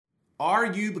Are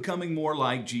you becoming more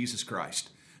like Jesus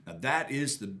Christ? Now that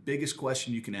is the biggest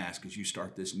question you can ask as you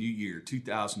start this new year,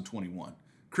 2021.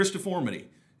 Christoformity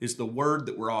is the word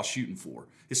that we're all shooting for.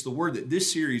 It's the word that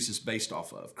this series is based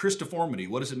off of. Christoformity,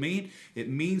 what does it mean? It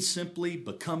means simply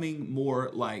becoming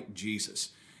more like Jesus.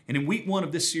 And in week 1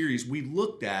 of this series, we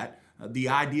looked at the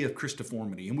idea of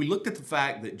Christoformity. And we looked at the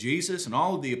fact that Jesus and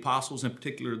all of the apostles, in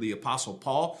particular the apostle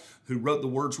Paul, who wrote the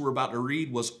words we're about to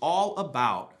read, was all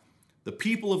about the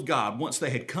people of God, once they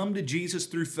had come to Jesus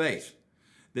through faith,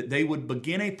 that they would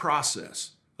begin a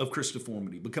process of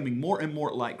Christoformity, becoming more and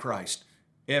more like Christ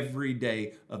every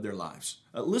day of their lives.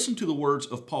 Listen to the words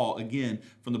of Paul again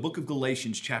from the book of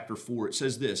Galatians chapter 4. It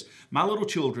says this, "My little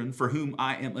children, for whom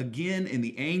I am again in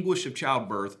the anguish of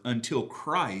childbirth until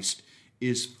Christ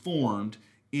is formed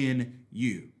in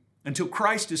you." Until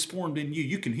Christ is formed in you,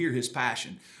 you can hear his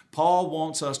passion. Paul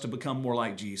wants us to become more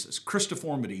like Jesus.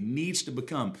 Christoformity needs to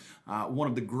become one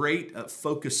of the great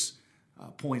focus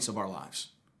points of our lives.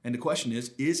 And the question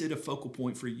is it a focal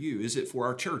point for you? Is it for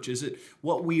our church? Is it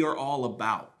what we are all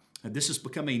about? This has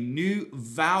become a new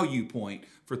value point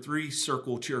for Three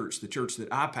Circle Church, the church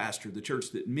that I pastor, the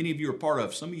church that many of you are part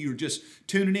of. Some of you are just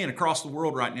tuning in across the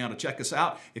world right now to check us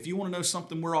out. If you want to know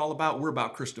something we're all about, we're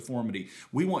about Christoformity.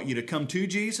 We want you to come to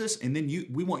Jesus, and then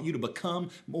we want you to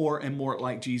become more and more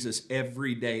like Jesus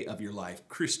every day of your life.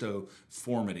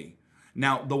 Christoformity.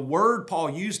 Now, the word Paul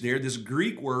used there, this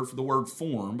Greek word for the word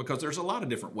form, because there's a lot of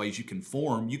different ways you can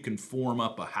form. You can form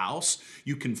up a house.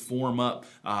 You can form up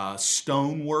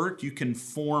stonework. You can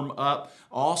form up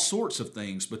all sorts of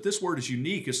things. But this word is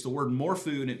unique. It's the word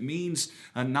morpho, and it means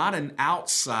not an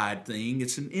outside thing.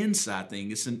 It's an inside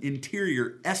thing. It's an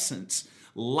interior essence,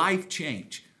 life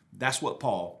change. That's what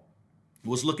Paul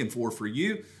was looking for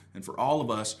you and for all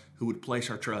of us who would place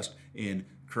our trust in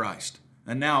Christ.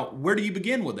 And now, where do you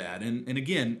begin with that? And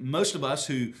again, most of us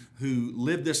who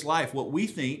live this life, what we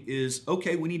think is,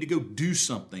 okay, we need to go do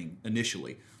something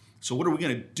initially. So what are we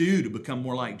going to do to become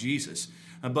more like Jesus?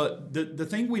 But the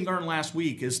thing we learned last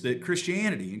week is that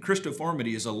Christianity and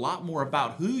Christoformity is a lot more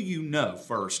about who you know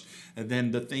first than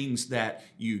the things that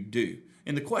you do.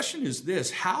 And the question is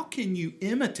this: how can you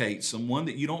imitate someone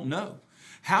that you don't know?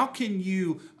 How can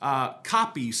you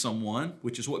copy someone,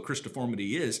 which is what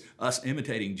Christoformity is, us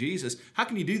imitating Jesus? How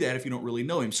can you do that if you don't really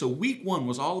know him? So week 1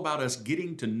 was all about us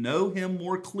getting to know him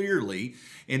more clearly.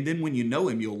 And then when you know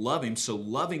him, you'll love him. So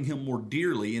loving him more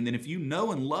dearly. And then if you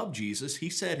know and love Jesus, he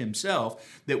said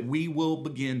himself that we will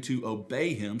begin to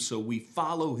obey him. So we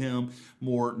follow him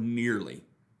more nearly.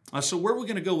 So where are we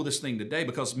going to go with this thing today?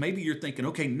 Because maybe you're thinking,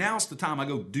 okay, now's the time I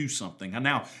go do something. I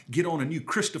now get on a new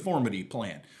Christoformity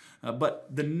plan.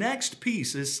 But the next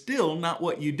piece is still not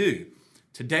what you do.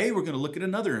 Today, we're going to look at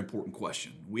another important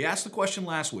question. We asked the question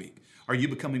last week, are you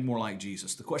becoming more like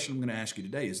Jesus? The question I'm going to ask you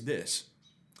today is this: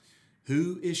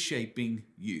 who is shaping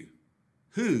you?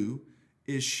 Who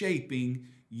is shaping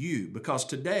you? Because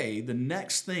today, the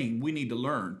next thing we need to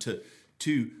learn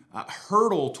to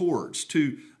hurdle towards,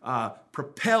 to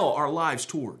propel our lives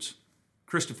towards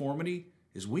Christoformity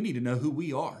is we need to know who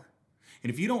we are.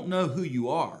 And if you don't know who you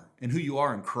are and who you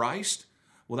are in Christ,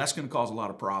 well, that's going to cause a lot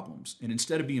of problems. And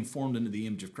instead of being formed into the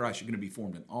image of Christ, you're going to be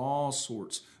formed in all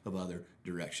sorts of other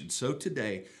directions. So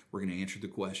today, we're going to answer the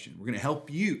question. We're going to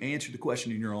help you answer the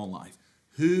question in your own life.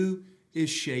 Who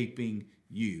is shaping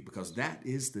you? Because that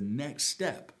is the next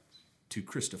step to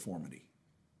Christoformity.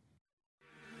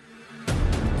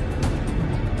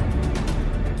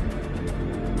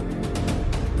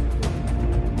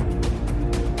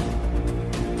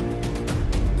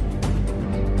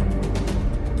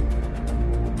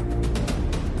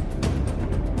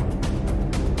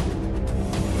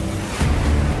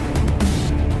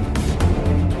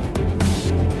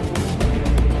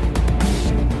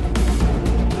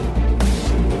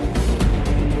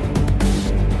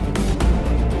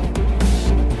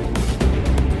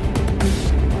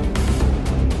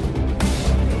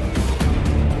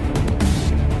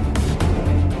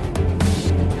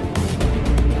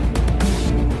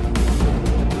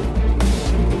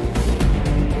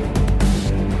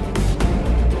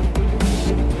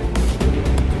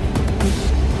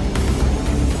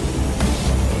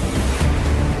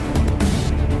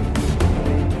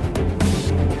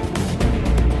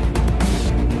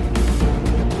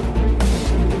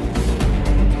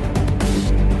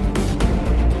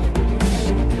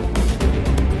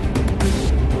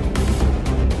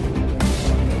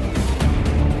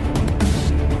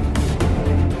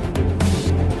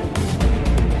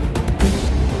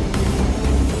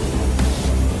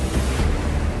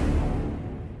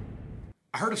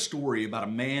 story about a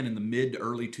man in the mid to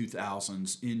early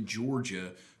 2000s in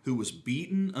Georgia who was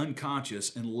beaten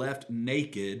unconscious and left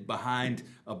naked behind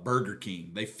a Burger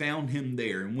King. They found him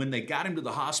there, and when they got him to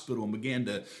the hospital and began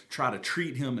to try to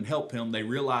treat him and help him, they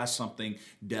realized something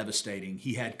devastating.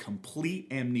 He had complete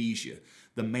amnesia.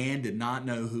 The man did not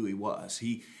know who he was.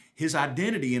 His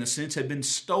identity, in a sense, had been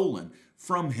stolen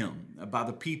from him by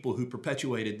the people who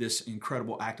perpetuated this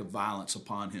incredible act of violence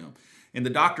upon him. And the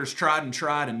doctors tried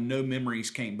and no memories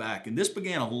came back. And this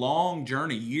began a long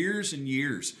journey, years and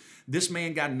years. This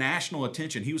man got national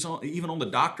attention. He was even on the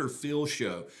Dr. Phil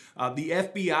show. The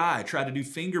FBI tried to do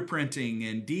fingerprinting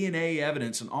and DNA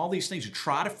evidence and all these things to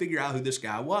try to figure out who this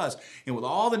guy was. And with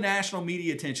all the national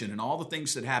media attention and all the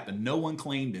things that happened, no one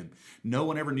claimed him. No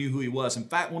one ever knew who he was. In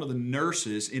fact, one of the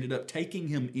nurses ended up taking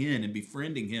him in and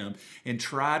befriending him and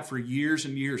tried for years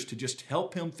and years to just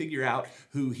help him figure out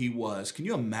who he was. Can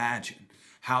you imagine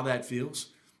how that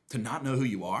feels? To not know who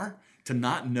you are? To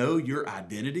not know your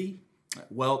identity?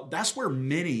 Well, that's where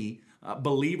many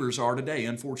believers are today,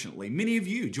 unfortunately. Many of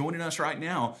you joining us right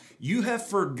now, you have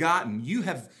forgotten, you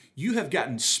have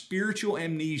gotten spiritual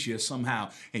amnesia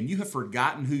somehow, and you have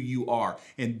forgotten who you are.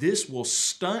 And this will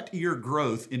stunt your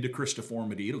growth into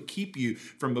Christoformity. It'll keep you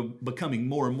from becoming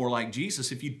more and more like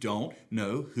Jesus if you don't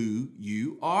know who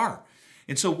you are.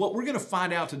 And so what we're going to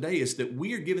find out today is that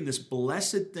we are given this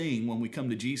blessed thing when we come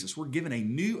to Jesus. We're given a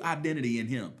new identity in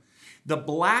Him. The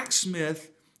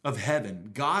blacksmith of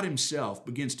heaven, God Himself,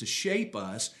 begins to shape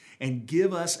us and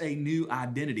give us a new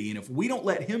identity. And if we don't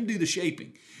let Him do the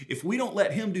shaping, if we don't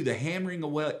let Him do the hammering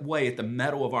away at the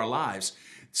metal of our lives,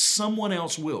 someone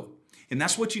else will. And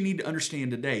that's what you need to understand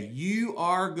today. You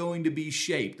are going to be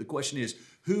shaped. The question is,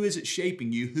 who is it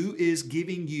shaping you? Who is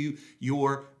giving you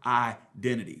your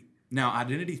identity? Now,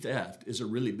 identity theft is a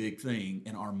really big thing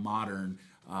in our modern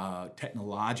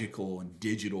technological and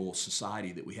digital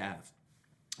society that we have.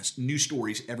 News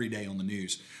stories every day on the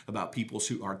news about people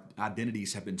whose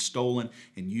identities have been stolen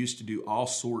and used to do all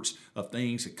sorts of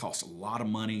things. It costs a lot of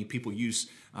money. People use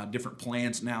different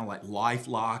plans now like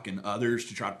LifeLock and others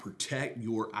to try to protect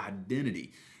your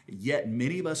identity. Yet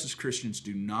many of us as Christians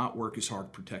do not work as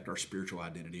hard to protect our spiritual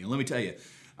identity. And let me tell you,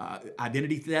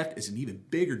 identity theft is an even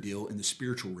bigger deal in the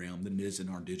spiritual realm than it is in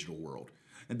our digital world.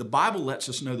 And the Bible lets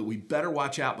us know that we better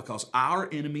watch out because our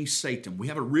enemy, Satan, we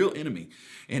have a real enemy.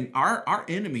 And our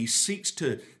enemy seeks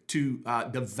to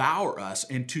devour us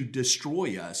and to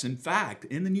destroy us. In fact,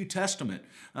 in the New Testament,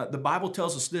 the Bible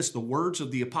tells us this, the words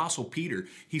of the Apostle Peter.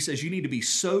 He says, you need to be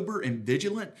sober and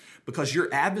vigilant because your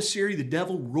adversary, the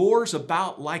devil, roars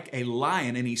about like a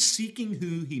lion and he's seeking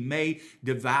who he may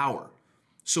devour.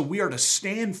 So we are to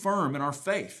stand firm in our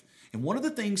faith. And one of the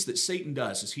things that Satan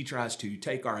does is he tries to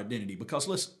take our identity. Because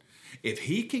listen, if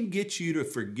he can get you to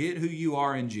forget who you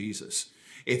are in Jesus,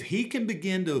 if he can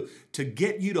begin to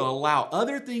get you to allow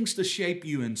other things to shape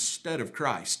you instead of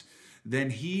Christ,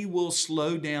 then he will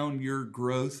slow down your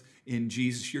growth in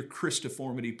Jesus, your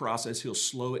Christoformity process. He'll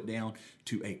slow it down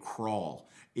to a crawl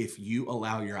if you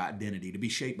allow your identity to be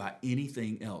shaped by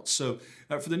anything else. So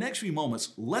for the next few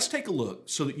moments, let's take a look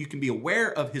so that you can be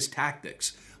aware of his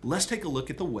tactics. Let's take a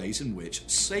look at the ways in which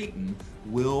Satan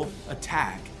will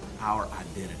attack our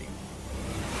identity.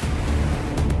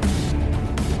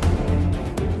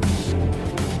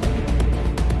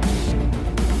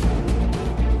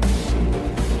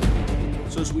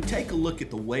 So as we take a look at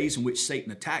the ways in which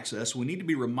Satan attacks us, we need to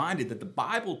be reminded that the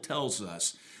Bible tells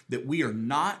us that we are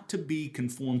not to be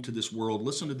conformed to this world.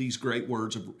 Listen to these great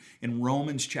words in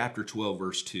Romans chapter 12,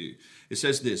 verse 2. It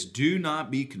says this, do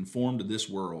not be conformed to this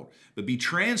world, but be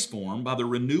transformed by the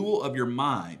renewal of your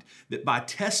mind, that by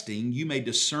testing you may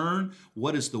discern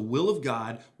what is the will of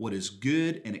God, what is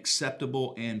good and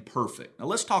acceptable and perfect. Now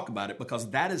let's talk about it because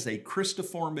that is a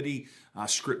Christoformity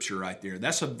scripture right there.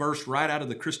 That's a verse right out of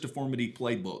the Christoformity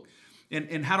playbook.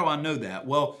 And how do I know that?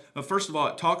 Well, first of all,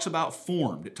 it talks about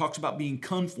formed. It talks about being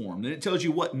conformed, and it tells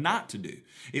you what not to do.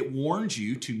 It warns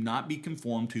you to not be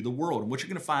conformed to the world. And what you're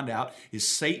going to find out is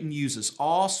Satan uses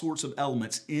all sorts of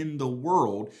elements in the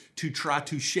world to try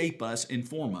to shape us and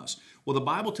form us. Well, the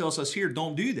Bible tells us here,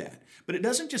 don't do that. But it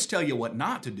doesn't just tell you what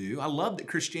not to do. I love that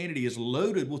Christianity is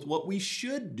loaded with what we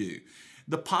should do.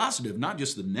 The positive, not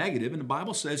just the negative. And the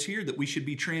Bible says here that we should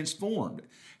be transformed.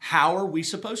 How are we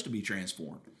supposed to be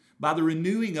transformed? By the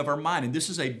renewing of our mind. And this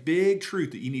is a big truth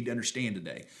that you need to understand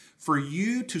today. For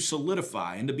you to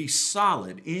solidify and to be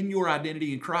solid in your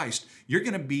identity in Christ, you're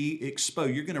going to be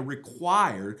exposed. You're going to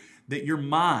require that your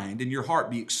mind and your heart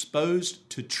be exposed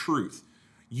to truth.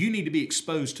 You need to be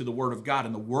exposed to the Word of God.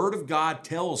 And the Word of God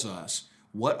tells us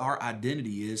what our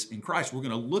identity is in Christ. We're going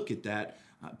to look at that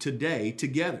today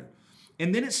together.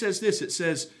 And then it says this, it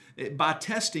says, by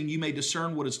testing you may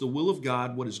discern what is the will of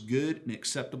God, what is good and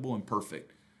acceptable and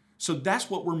perfect. So that's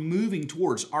what we're moving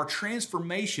towards. Our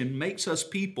transformation makes us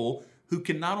people who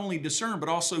can not only discern, but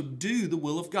also do the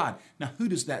will of God. Now, who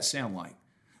does that sound like?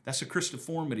 That's a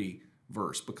Christoformity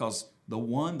verse, because the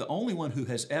only one who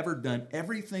has ever done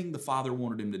everything the Father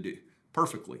wanted him to do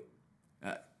perfectly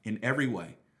in every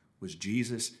way was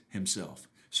Jesus himself.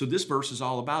 So this verse is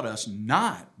all about us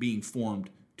not being formed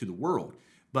to the world,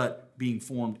 but being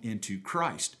formed into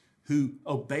Christ, who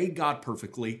obeyed God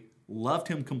perfectly, loved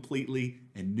him completely,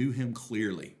 and knew him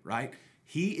clearly, right?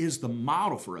 He is the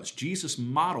model for us. Jesus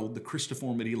modeled the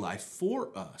Christoformity life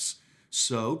for us.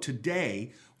 So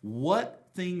today, what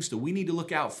things do we need to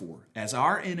look out for as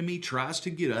our enemy tries to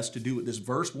get us to do what this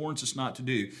verse warns us not to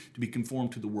do, to be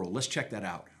conformed to the world? Let's check that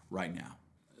out right now.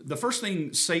 The first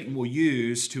thing Satan will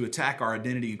use to attack our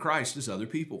identity in Christ is other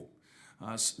people.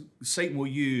 Satan will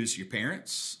use your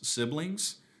parents,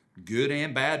 siblings, good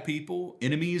and bad people,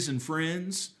 enemies and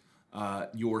friends,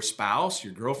 your spouse,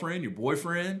 your girlfriend, your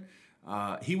boyfriend.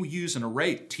 He will use an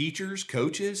array of teachers,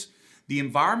 coaches. The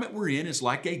environment we're in is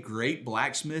like a great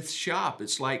blacksmith shop.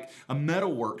 It's like a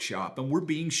metal workshop, and we're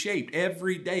being shaped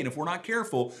every day. And if we're not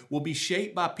careful, we'll be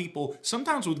shaped by people,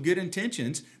 sometimes with good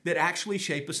intentions, that actually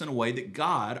shape us in a way that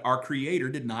God, our Creator,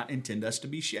 did not intend us to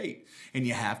be shaped. And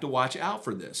you have to watch out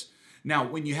for this. Now,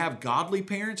 when you have godly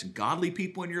parents and godly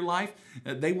people in your life,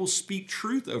 they will speak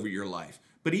truth over your life.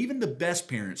 But even the best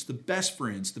parents, the best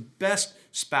friends, the best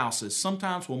spouses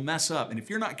sometimes will mess up. And if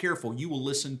you're not careful, you will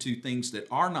listen to things that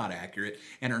are not accurate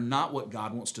and are not what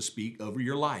God wants to speak over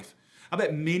your life. I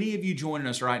bet many of you joining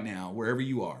us right now, wherever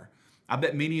you are, I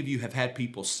bet many of you have had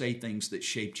people say things that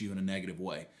shaped you in a negative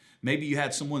way. Maybe you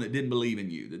had someone that didn't believe in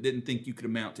you, that didn't think you could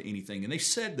amount to anything, and they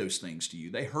said those things to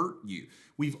you. They hurt you.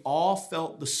 We've all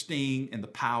felt the sting and the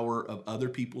power of other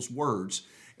people's words,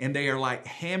 and they are like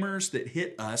hammers that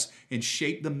hit us and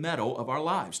shape the metal of our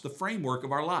lives, the framework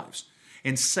of our lives.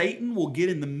 And Satan will get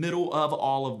in the middle of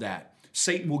all of that.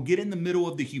 Satan will get in the middle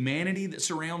of the humanity that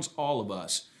surrounds all of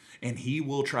us, and he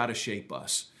will try to shape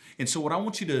us. And so what I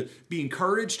want you to be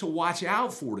encouraged to watch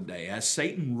out for today, as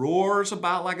Satan roars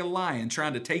about like a lion,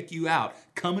 trying to take you out,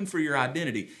 coming for your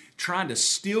identity, trying to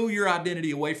steal your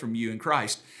identity away from you in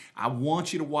Christ, I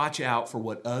want you to watch out for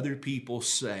what other people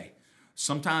say.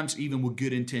 Sometimes even with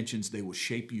good intentions, they will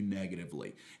shape you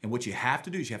negatively. And what you have to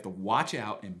do is you have to watch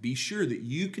out and be sure that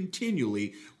you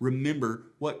continually remember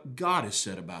what God has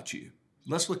said about you.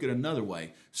 Let's look at another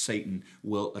way Satan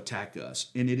will attack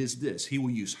us, and it is this. He will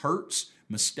use hurts,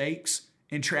 mistakes,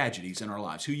 and tragedies in our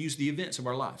lives. He'll use the events of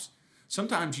our lives.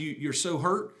 Sometimes you're so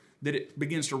hurt that it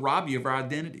begins to rob you of our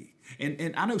identity.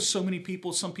 And I know so many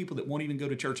people, some people that won't even go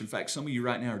to church. In fact, some of you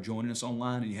right now are joining us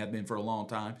online, and you have been for a long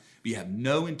time, but you have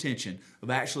no intention of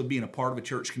actually being a part of a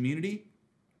church community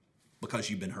because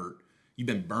you've been hurt. You've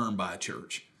been burned by a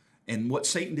church. And what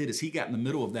Satan did is he got in the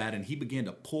middle of that, and he began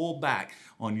to pull back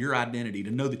on your identity,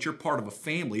 to know that you're part of a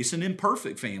family. It's an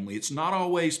imperfect family. It's not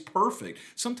always perfect.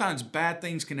 Sometimes bad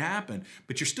things can happen,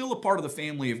 but you're still a part of the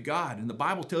family of God. And the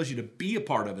Bible tells you to be a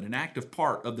part of it, an active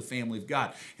part of the family of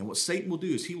God. And what Satan will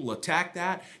do is he will attack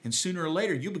that, and sooner or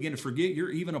later you'll begin to forget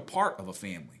you're even a part of a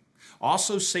family.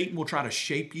 Also, Satan will try to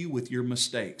shape you with your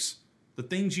mistakes. The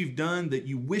things you've done that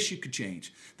you wish you could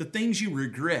change, the things you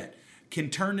regret, can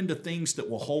turn into things that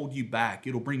will hold you back.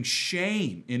 It'll bring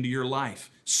shame into your life,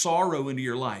 sorrow into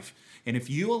your life. And if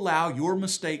you allow your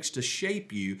mistakes to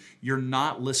shape you, you're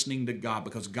not listening to God,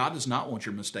 because God does not want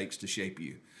your mistakes to shape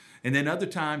you. And then other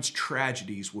times,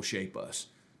 tragedies will shape us.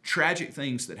 Tragic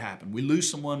things that happen. We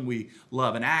lose someone we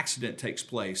love. An accident takes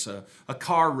place, a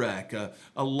car wreck, a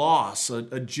loss,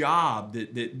 a job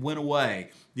that went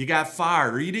away. You got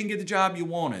fired, or you didn't get the job you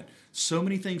wanted. So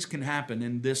many things can happen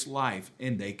in this life,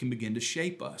 and they can begin to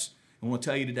shape us. I want to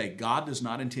tell you today, God does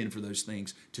not intend for those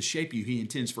things to shape you. He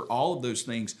intends for all of those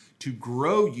things to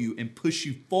grow you and push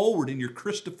you forward in your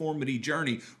Christoformity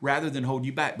journey rather than hold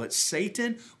you back. But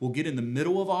Satan will get in the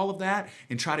middle of all of that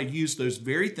and try to use those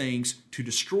very things to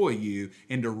destroy you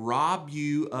and to rob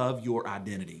you of your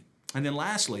identity. And then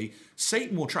lastly,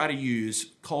 Satan will try to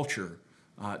use culture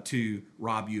to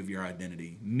rob you of your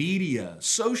identity. Media,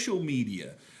 social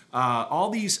media,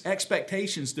 all these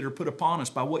expectations that are put upon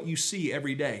us by what you see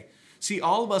every day. See,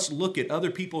 all of us look at other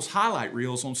people's highlight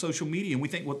reels on social media and we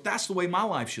think, well, that's the way my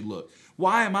life should look.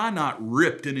 Why am I not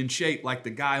ripped and in shape like the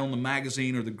guy on the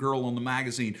magazine or the girl on the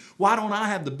magazine? Why don't I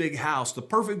have the big house, the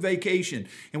perfect vacation?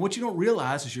 And what you don't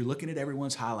realize is you're looking at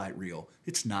everyone's highlight reel.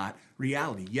 It's not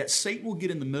reality. Yet Satan will get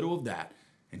in the middle of that,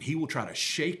 and he will try to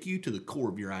shake you to the core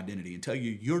of your identity and tell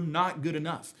you you're not good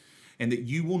enough and that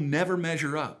you will never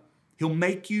measure up. He'll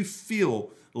make you feel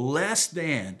less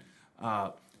than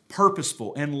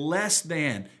purposeful and less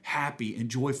than happy and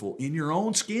joyful in your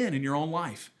own skin, in your own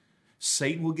life.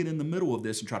 Satan will get in the middle of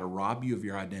this and try to rob you of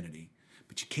your identity.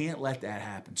 But you can't let that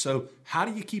happen. So how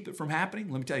do you keep it from happening?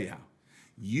 Let me tell you how.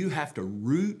 You have to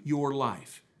root your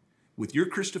life. With your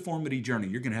Christoformity journey,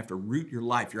 you're going to have to root your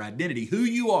life, your identity, who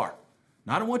you are.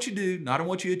 Not in what you do, not in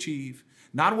what you achieve,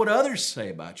 not in what others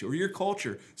say about you or your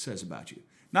culture says about you,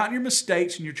 not in your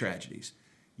mistakes and your tragedies.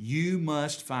 You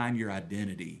must find your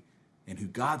identity in who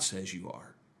God says you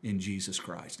are in Jesus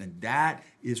Christ. And that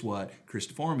is what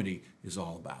Christoformity is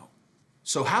all about.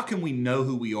 So how can we know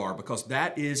who we are? Because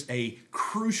that is a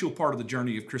crucial part of the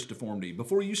journey of Christoformity.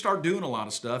 Before you start doing a lot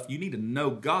of stuff, you need to know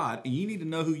God and you need to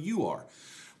know who you are.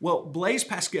 Well, Blaise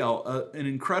Pascal, an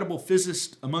incredible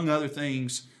physicist, among other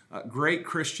things, great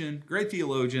Christian, great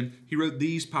theologian, he wrote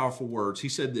these powerful words. He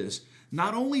said this,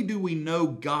 "Not only do we know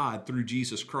God through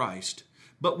Jesus Christ,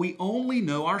 but we only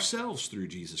know ourselves through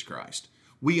Jesus Christ.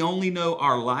 We only know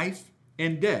our life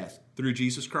and death through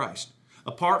Jesus Christ.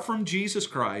 Apart from Jesus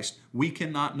Christ, we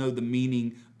cannot know the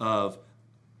meaning of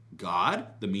God,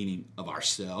 the meaning of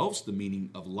ourselves, the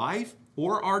meaning of life,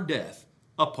 or our death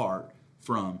apart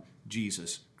from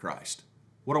Jesus Christ."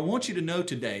 What I want you to know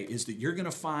today is that you're going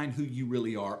to find who you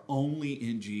really are only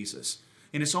in Jesus.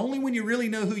 And it's only when you really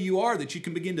know who you are that you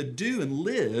can begin to do and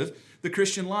live the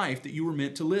Christian life that you were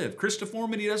meant to live.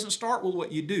 Christoformity doesn't start with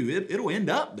what you do. It'll end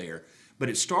up there. But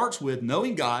it starts with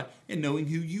knowing God and knowing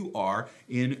who you are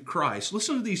in Christ.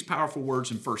 Listen to these powerful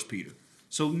words in 1 Peter.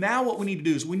 So now what we need to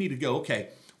do is we need to go, okay,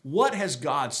 what has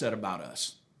God said about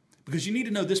us? Because you need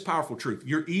to know this powerful truth.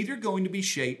 You're either going to be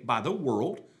shaped by the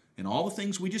world and all the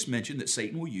things we just mentioned that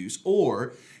Satan will use,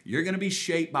 or you're going to be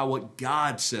shaped by what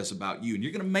God says about you, and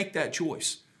you're going to make that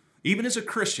choice. Even as a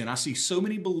Christian, I see so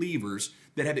many believers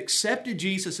that have accepted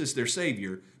Jesus as their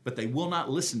Savior, but they will not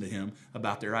listen to Him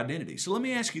about their identity. So let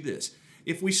me ask you this.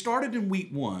 If we started in week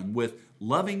 1 with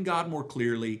loving God more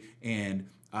clearly and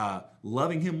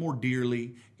loving Him more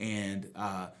dearly and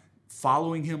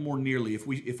following Him more nearly, if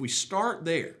we start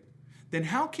there, then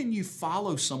how can you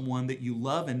follow someone that you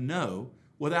love and know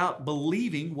without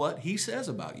believing what He says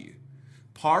about you?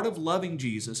 Part of loving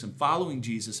Jesus and following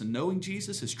Jesus and knowing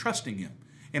Jesus is trusting Him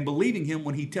and believing Him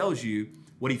when He tells you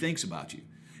what He thinks about you,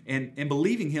 and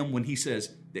believing Him when He says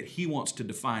that He wants to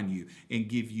define you and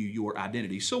give you your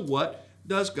identity. So what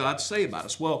does God say about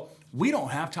us? Well, we don't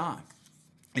have time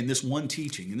in this one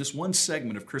teaching, in this one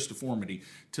segment of Christoformity,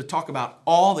 to talk about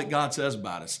all that God says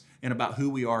about us and about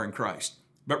who we are in Christ.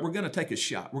 But we're going to take a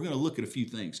shot. We're going to look at a few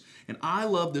things. And I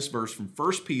love this verse from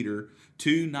 1 Peter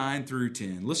 2, 9 through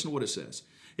 10. Listen to what it says.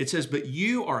 It says, "But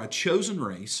you are a chosen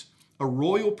race, a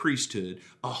royal priesthood,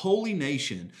 a holy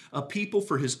nation, a people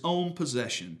for His own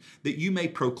possession, that you may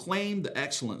proclaim the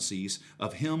excellencies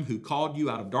of Him who called you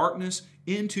out of darkness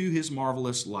into His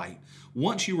marvelous light.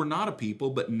 Once you were not a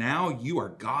people, but now you are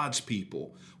God's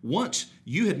people. Once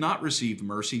you had not received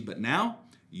mercy, but now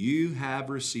you have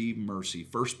received mercy."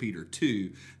 1 Peter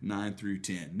 2, 9 through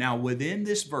 10. Now, within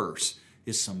this verse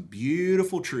is some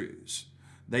beautiful truths.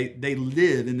 They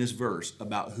live in this verse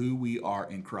about who we are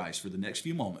in Christ. For the next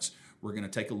few moments, we're going to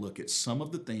take a look at some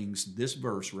of the things this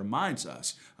verse reminds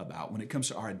us about when it comes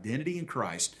to our identity in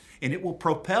Christ, and it will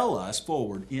propel us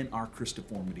forward in our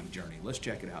Christoformity journey. Let's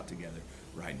check it out together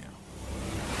right now.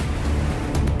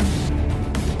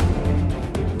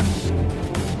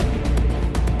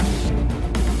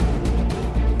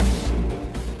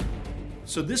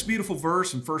 So this beautiful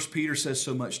verse in 1 Peter says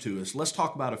so much to us. Let's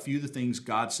talk about a few of the things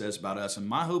God says about us. And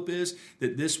my hope is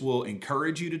that this will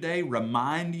encourage you today,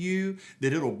 remind you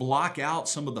that it'll block out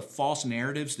some of the false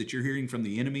narratives that you're hearing from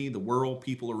the enemy, the world,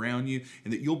 people around you,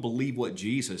 and that you'll believe what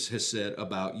Jesus has said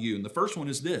about you. And the first one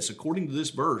is this. According to this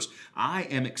verse, I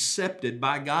am accepted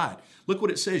by God. Look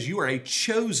what it says. You are a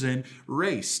chosen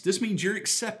race. This means you're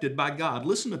accepted by God.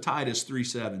 Listen to Titus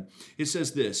 3:7. It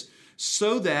says this,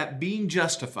 "So that being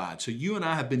justified," so you and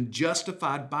I have been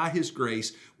justified by His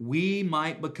grace, "we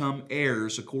might become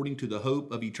heirs according to the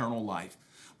hope of eternal life."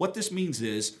 What this means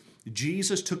is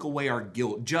Jesus took away our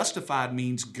guilt. Justified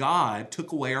means God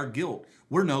took away our guilt.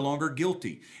 We're no longer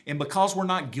guilty. And because we're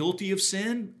not guilty of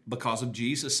sin, because of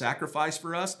Jesus' sacrifice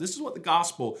for us, this is what the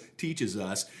gospel teaches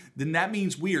us, then that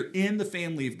means we are in the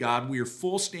family of God. We are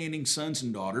full-standing sons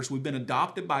and daughters. We've been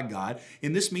adopted by God,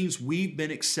 and this means we've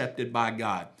been accepted by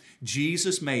God.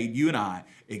 Jesus made you and I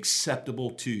acceptable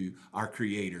to our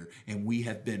Creator, and we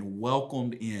have been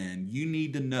welcomed in. You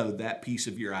need to know that piece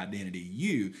of your identity.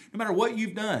 You, no matter what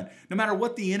you've done, no matter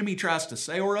what the enemy tries to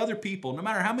say or other people, no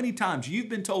matter how many times you've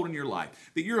been told in your life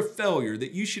that you're a failure,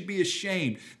 that you should be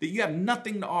ashamed, that you have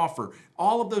nothing to offer.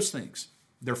 All of those things,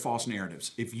 they're false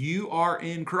narratives. If you are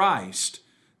in Christ,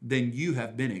 then you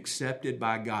have been accepted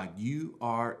by God. You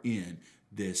are in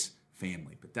this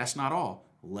family. But that's not all.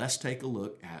 Let's take a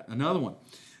look at another one.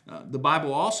 The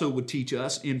Bible also would teach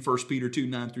us in 1 Peter 2,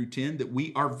 9 through 10 that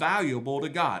we are valuable to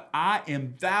God. I am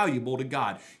valuable to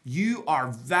God. You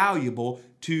are valuable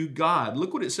to God.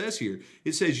 Look what it says here.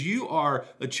 It says you are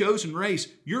a chosen race.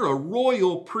 You're a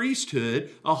royal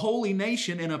priesthood, a holy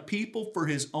nation, and a people for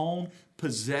his own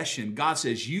possession. God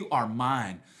says you are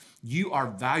mine. You are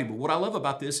valuable. What I love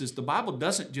about this is the Bible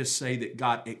doesn't just say that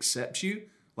God accepts you.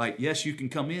 Like, yes, you can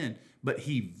come in, but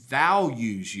he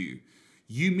values you.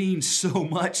 You mean so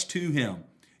much to him.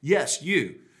 Yes,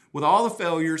 you. With all the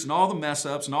failures and all the mess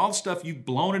ups and all the stuff you've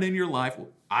blown it in your life, well,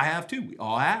 I have too. We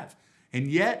all have. And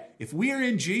yet, if we are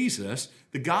in Jesus,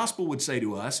 the gospel would say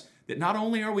to us that not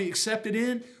only are we accepted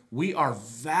in, we are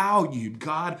valued.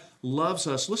 God loves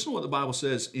us. Listen to what the Bible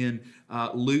says in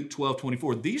Luke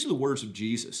 12:24. These are the words of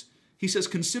Jesus. He says,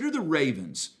 "Consider the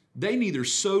ravens. They neither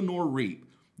sow nor reap.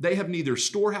 They have neither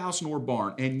storehouse nor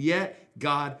barn, and yet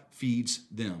God feeds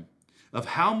them. Of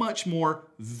how much more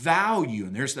value,"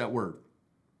 and there's that word,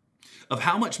 "of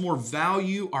how much more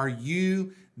value are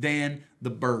you than the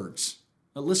birds?"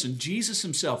 Now listen, Jesus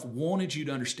himself wanted you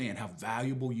to understand how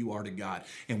valuable you are to God.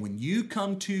 And when you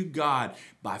come to God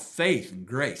by faith and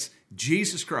grace,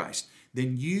 Jesus Christ,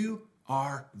 then you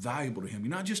are valuable to him.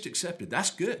 You're not just accepted. That's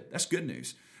good. That's good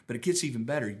news. But it gets even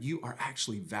better. You are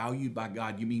actually valued by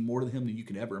God. You mean more to him than you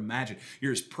can ever imagine.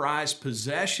 You're his prized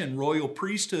possession, royal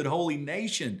priesthood, holy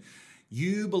nation.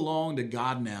 You belong to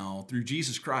God now. Through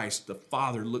Jesus Christ, the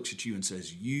Father looks at you and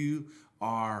says, you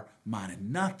are mine,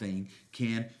 and nothing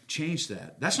can change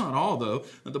that. That's not all, though.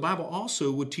 The Bible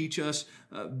also would teach us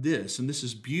this, and this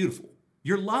is beautiful.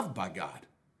 You're loved by God.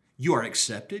 You are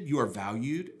accepted. You are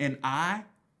valued, and I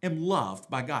am loved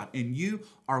by God, and you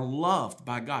are loved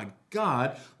by God.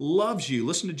 God loves you.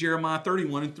 Listen to Jeremiah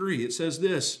 31:3. It says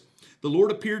this, "The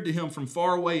Lord appeared to him from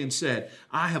far away and said,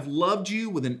 I have loved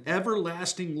you with an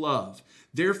everlasting love.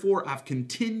 Therefore, I've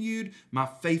continued my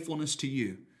faithfulness to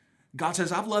you." God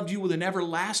says, I've loved you with an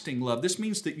everlasting love. This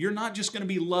means that you're not just going to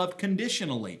be loved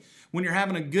conditionally. When you're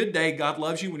having a good day, God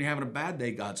loves you. When you're having a bad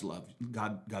day, God's going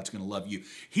to love you.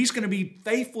 He's going to be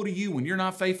faithful to you when you're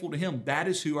not faithful to him. That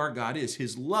is who our God is.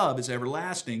 His love is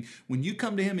everlasting. When you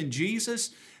come to him in Jesus,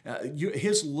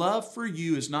 his love for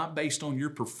you is not based on your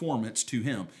performance to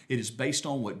him. It is based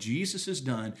on what Jesus has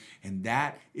done, and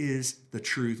that is the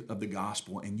truth of the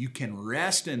gospel. And you can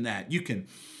rest in that. You can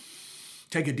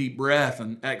take a deep breath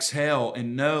and exhale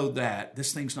and know that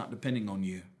this thing's not depending on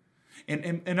you.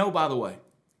 And oh, by the way,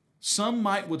 some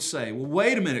would say, well,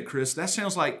 wait a minute, Chris, that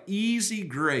sounds like easy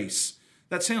grace.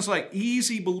 That sounds like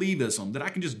easy believism, that I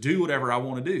can just do whatever I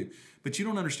want to do. But you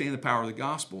don't understand the power of the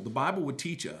gospel. The Bible would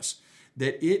teach us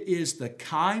that it is the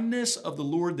kindness of the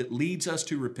Lord that leads us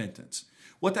to repentance.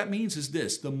 What that means is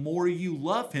this: the more you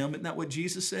love him, isn't that what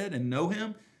Jesus said, and know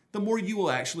him, the more you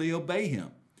will actually obey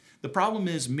him. The problem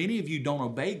is many of you don't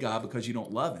obey God because you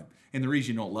don't love him. And the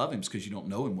reason you don't love him is because you don't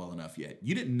know him well enough yet.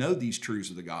 You didn't know these truths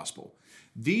of the gospel.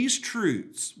 These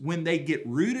truths, when they get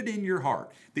rooted in your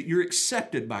heart, that you're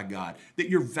accepted by God, that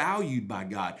you're valued by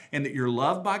God, and that you're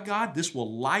loved by God, this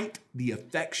will light the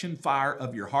affection fire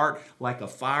of your heart like a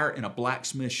fire in a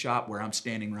blacksmith shop where I'm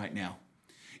standing right now.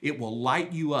 It will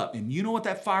light you up. And you know what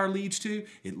that fire leads to?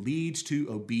 It leads to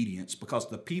obedience, because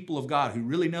the people of God who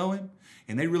really know him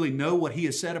and they really know what he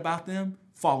has said about them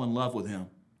fall in love with him.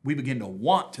 We begin to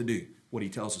want to do what he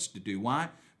tells us to do. Why?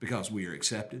 Because we are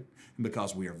accepted, and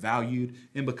because we are valued,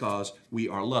 and because we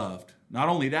are loved. Not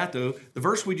only that, though, the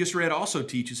verse we just read also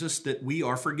teaches us that we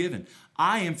are forgiven.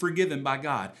 I am forgiven by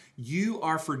God. You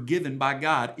are forgiven by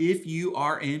God if you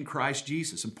are in Christ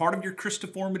Jesus. And part of your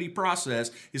Christoformity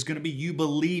process is going to be you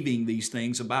believing these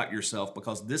things about yourself,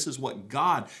 because this is what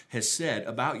God has said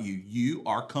about you. You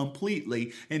are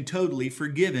completely and totally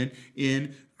forgiven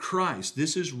in Christ.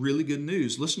 This is really good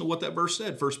news. Listen to what that verse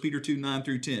said, 1 Peter 2, 9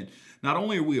 through 10. Not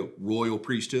only are we a royal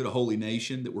priesthood, a holy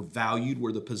nation, that we're valued,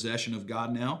 we're the possession of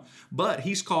God now, but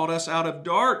he's called us out of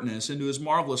darkness into his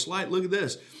marvelous light. Look at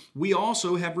this. We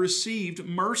also have received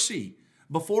mercy.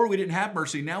 Before we didn't have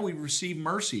mercy, now we've received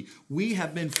mercy. We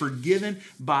have been forgiven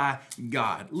by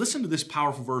God. Listen to this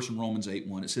powerful verse in Romans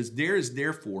 8:1. It says, there is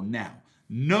therefore now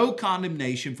no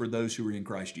condemnation for those who are in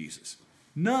Christ Jesus.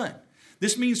 None.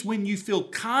 This means when you feel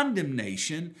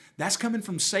condemnation, that's coming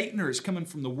from Satan, or it's coming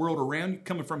from the world around you,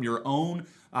 coming from your own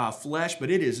flesh,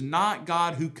 but it is not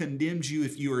God who condemns you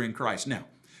if you are in Christ. Now,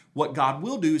 What God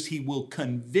will do is he will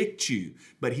convict you,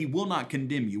 but he will not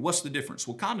condemn you. What's the difference?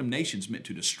 Well, condemnation is meant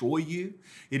to destroy you.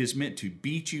 It is meant to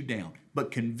beat you down.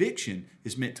 But conviction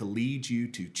is meant to lead you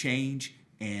to change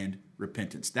and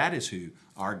repentance. That is who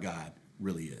our God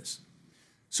really is.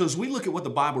 So as we look at what the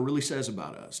Bible really says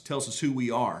about us, tells us who we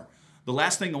are, the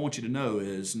last thing I want you to know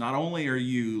is not only are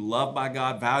you loved by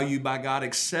God, valued by God,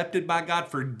 accepted by God,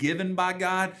 forgiven by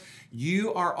God,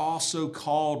 you are also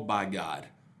called by God.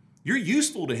 You're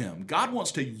useful to him. God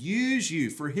wants to use you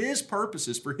for his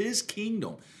purposes, for his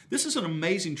kingdom. This is an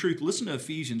amazing truth. Listen to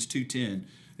Ephesians 2:10.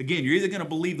 Again, you're either going to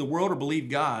believe the world or believe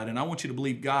God, and I want you to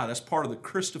believe God. That's part of the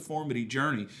Christoformity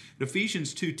journey.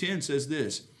 Ephesians 2:10 says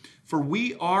this, "For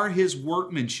we are his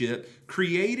workmanship,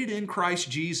 created in Christ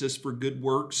Jesus for good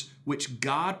works, which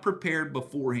God prepared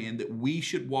beforehand that we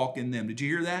should walk in them." Did you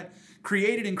hear that?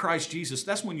 Created in Christ Jesus,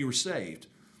 that's when you were saved.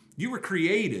 You were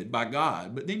created by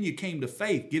God, but then you came to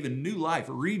faith, given new life,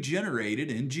 regenerated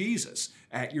in Jesus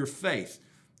at your faith.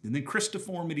 And then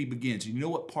Christoformity begins. And you know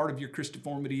what part of your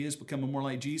Christoformity is? Becoming more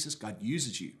like Jesus? God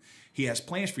uses you. He has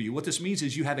plans for you. What this means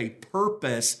is you have a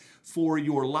purpose for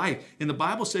your life. And the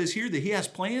Bible says here that he has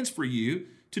plans for you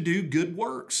to do good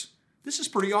works. This is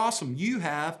pretty awesome. You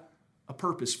have a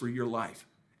purpose for your life.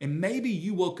 And maybe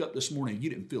you woke up this morning and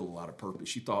you didn't feel a lot of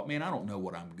purpose. You thought, man, I don't know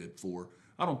what I'm good for.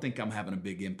 I don't think I'm having a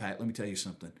big impact. Let me tell you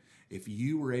something. If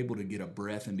you were able to get a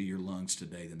breath into your lungs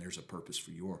today, then there's a purpose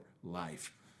for your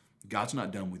life. God's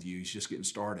not done with you. He's just getting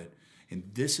started. And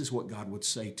this is what God would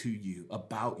say to you,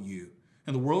 about you.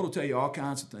 And the world will tell you all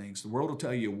kinds of things. The world will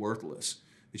tell you you're worthless,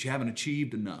 that you haven't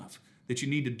achieved enough, that you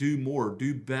need to do more,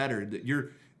 do better, that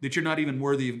you're not even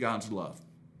worthy of God's love.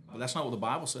 But that's not what the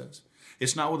Bible says.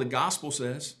 It's not what the gospel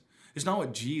says. It's not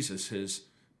what Jesus has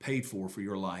paid for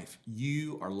your life.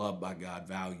 You are loved by God,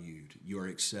 valued. You are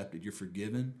accepted. You're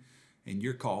forgiven, and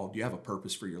you're called. You have a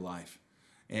purpose for your life.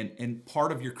 And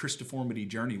part of your Christoformity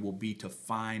journey will be to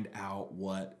find out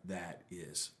what that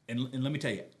is. And let me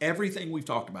tell you, everything we've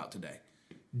talked about today,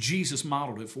 Jesus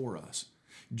modeled it for us.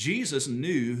 Jesus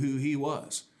knew who he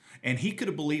was, and he could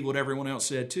have believed what everyone else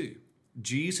said too.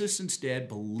 Jesus instead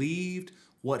believed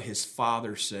what his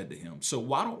Father said to him. So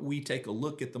why don't we take a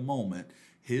look at the moment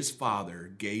his Father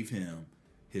gave him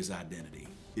his identity?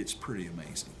 It's pretty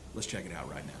amazing. Let's check it out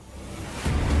right now.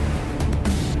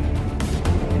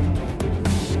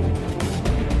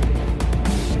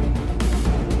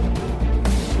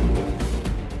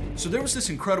 So there was this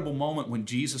incredible moment when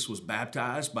Jesus was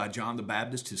baptized by John the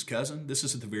Baptist, his cousin. This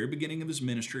is at the very beginning of his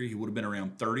ministry. He would have been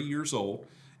around 30 years old.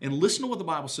 And listen to what the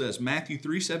Bible says. Matthew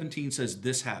 3:17 says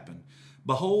this happened.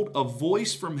 "Behold, a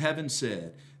voice from heaven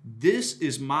said, 'This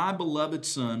is my beloved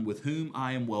Son with whom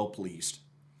I am well pleased.'"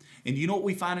 And you know what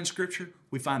we find in Scripture?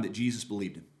 We find that Jesus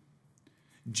believed him.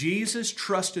 Jesus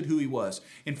trusted who he was.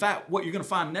 In fact, what you're going to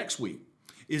find next week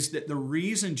is that the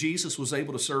reason Jesus was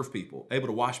able to serve people, able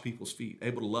to wash people's feet,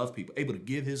 able to love people, able to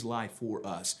give his life for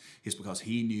us is because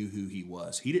he knew who he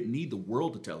was. He didn't need the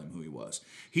world to tell him who he was.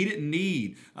 He didn't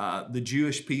need the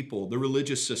Jewish people, the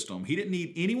religious system. He didn't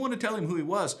need anyone to tell him who he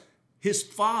was. His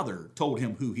Father told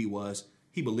him who he was.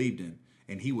 He believed him,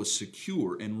 and he was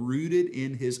secure and rooted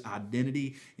in his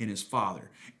identity in his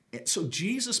Father. So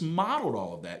Jesus modeled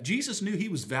all of that. Jesus knew he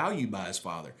was valued by his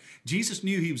Father. Jesus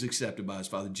knew he was accepted by his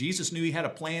Father. Jesus knew he had a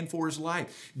plan for his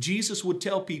life. Jesus would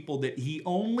tell people that he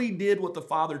only did what the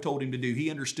Father told him to do. He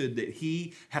understood that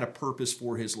he had a purpose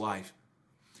for his life.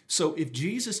 So if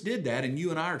Jesus did that and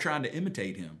you and I are trying to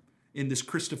imitate him in this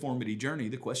Christoformity journey,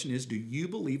 the question is, do you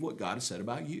believe what God has said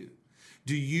about you?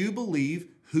 Do you believe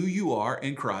who you are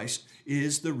in Christ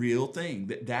is the real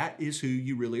thing, that is who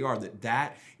you really are,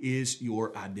 that is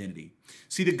your identity?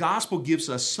 See, the gospel gives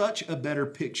us such a better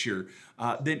picture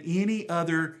than any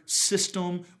other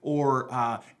system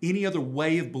or any other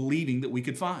way of believing that we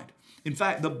could find. In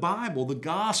fact, the Bible, the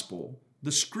gospel,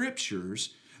 the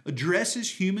scriptures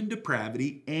addresses human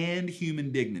depravity and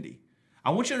human dignity. I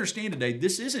want you to understand today,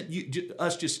 this isn't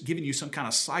us just giving you some kind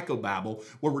of psychobabble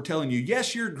where we're telling you,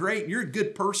 yes, you're great, you're a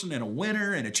good person and a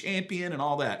winner and a champion and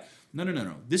all that.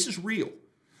 No. This is real.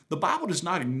 The Bible does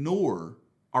not ignore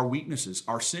our weaknesses,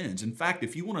 our sins. In fact,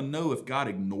 if you want to know if God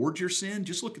ignored your sin,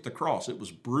 just look at the cross. It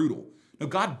was brutal. No,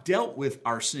 God dealt with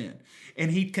our sin, and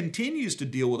he continues to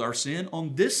deal with our sin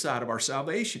on this side of our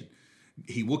salvation.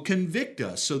 He will convict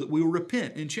us so that we will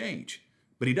repent and change.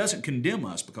 But he doesn't condemn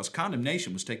us because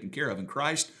condemnation was taken care of in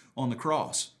Christ on the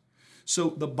cross. So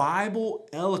the Bible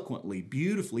eloquently,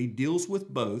 beautifully deals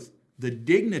with both the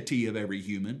dignity of every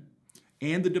human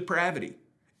and the depravity.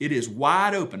 It is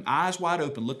wide open, eyes wide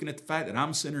open, looking at the fact that I'm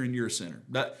a sinner and you're a sinner.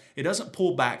 It doesn't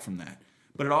pull back from that.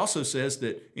 But it also says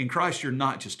that in Christ, you're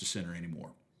not just a sinner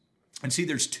anymore. And see,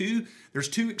 there's two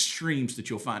extremes that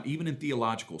you'll find even in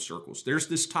theological circles. There's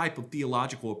this type of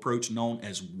theological approach known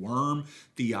as worm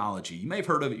theology. You may have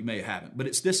heard of it, you may haven't, but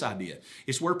it's this idea.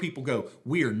 It's where people go,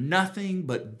 we are nothing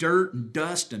but dirt and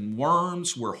dust and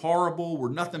worms. We're horrible. We're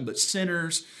nothing but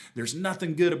sinners. There's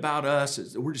nothing good about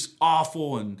us. We're just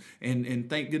awful, and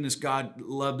thank goodness God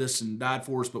loved us and died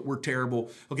for us, but we're terrible.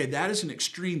 Okay, that is an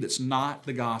extreme that's not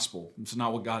the gospel. It's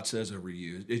not what God says over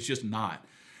you. It's just not.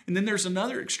 And then there's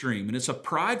another extreme, and it's a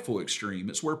prideful extreme.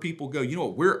 It's where people go, you know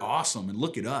what, we're awesome, and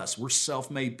look at us. We're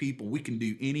self-made people. We can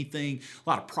do anything. A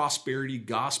lot of prosperity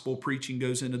gospel preaching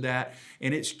goes into that,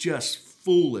 and it's just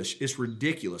foolish. It's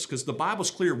ridiculous because the Bible's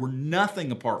clear. We're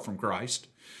nothing apart from Christ.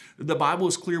 The Bible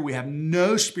is clear. We have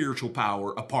no spiritual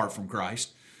power apart from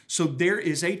Christ. So there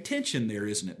is a tension there,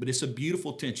 isn't it? But it's a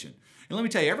beautiful tension. And let me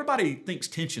tell you, everybody thinks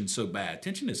tension's so bad.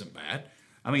 Tension isn't bad.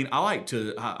 I mean,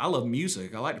 I love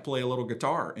music. I like to play a little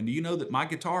guitar. And do you know that my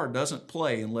guitar doesn't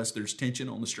play unless there's tension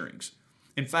on the strings?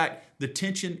 In fact, the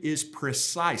tension is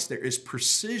precise. There is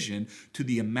precision to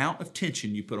the amount of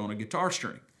tension you put on a guitar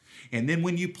string. And then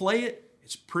when you play it,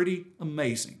 it's pretty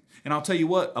amazing. And I'll tell you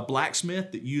what, a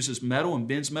blacksmith that uses metal and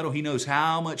bends metal, he knows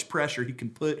how much pressure he can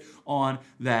put on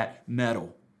that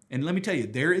metal. And let me tell you,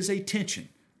 there is a tension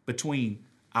between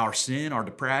our sin, our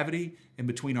depravity, and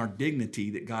between our dignity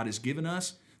that God has given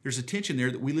us. There's a tension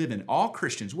there that we live in. All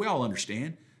Christians, we all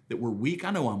understand that we're weak.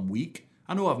 I know I'm weak.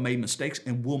 I know I've made mistakes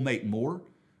and will make more.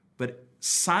 But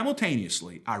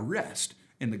simultaneously, I rest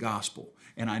in the gospel.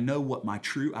 And I know what my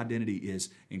true identity is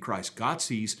in Christ. God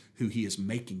sees who He is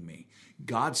making me.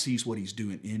 God sees what He's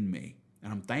doing in me.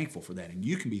 And I'm thankful for that. And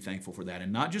you can be thankful for that.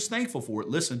 And not just thankful for it.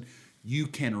 Listen, you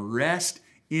can rest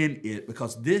in it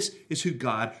because this is who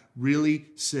God really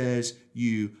says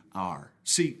you are.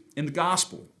 See, in the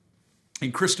gospel,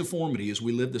 in Christoformity, as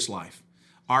we live this life,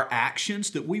 our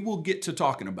actions that we will get to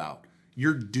talking about,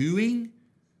 your doing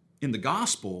in the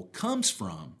gospel comes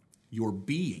from your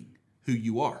being who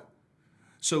you are.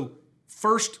 So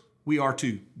first, we are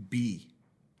to be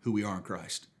who we are in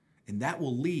Christ. And that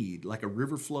will lead, like a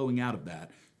river flowing out of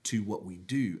that, to what we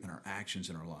do in our actions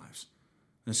in our lives.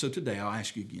 And so today, I'll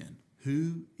ask you again,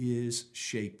 who is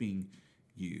shaping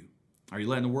you? Are you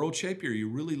letting the world shape you, or are you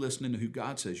really listening to who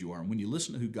God says you are? And when you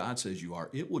listen to who God says you are,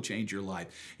 it will change your life,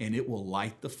 and it will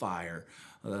light the fire,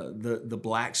 the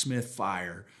blacksmith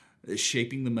fire,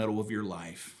 shaping the metal of your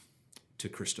life to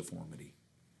Christoformity.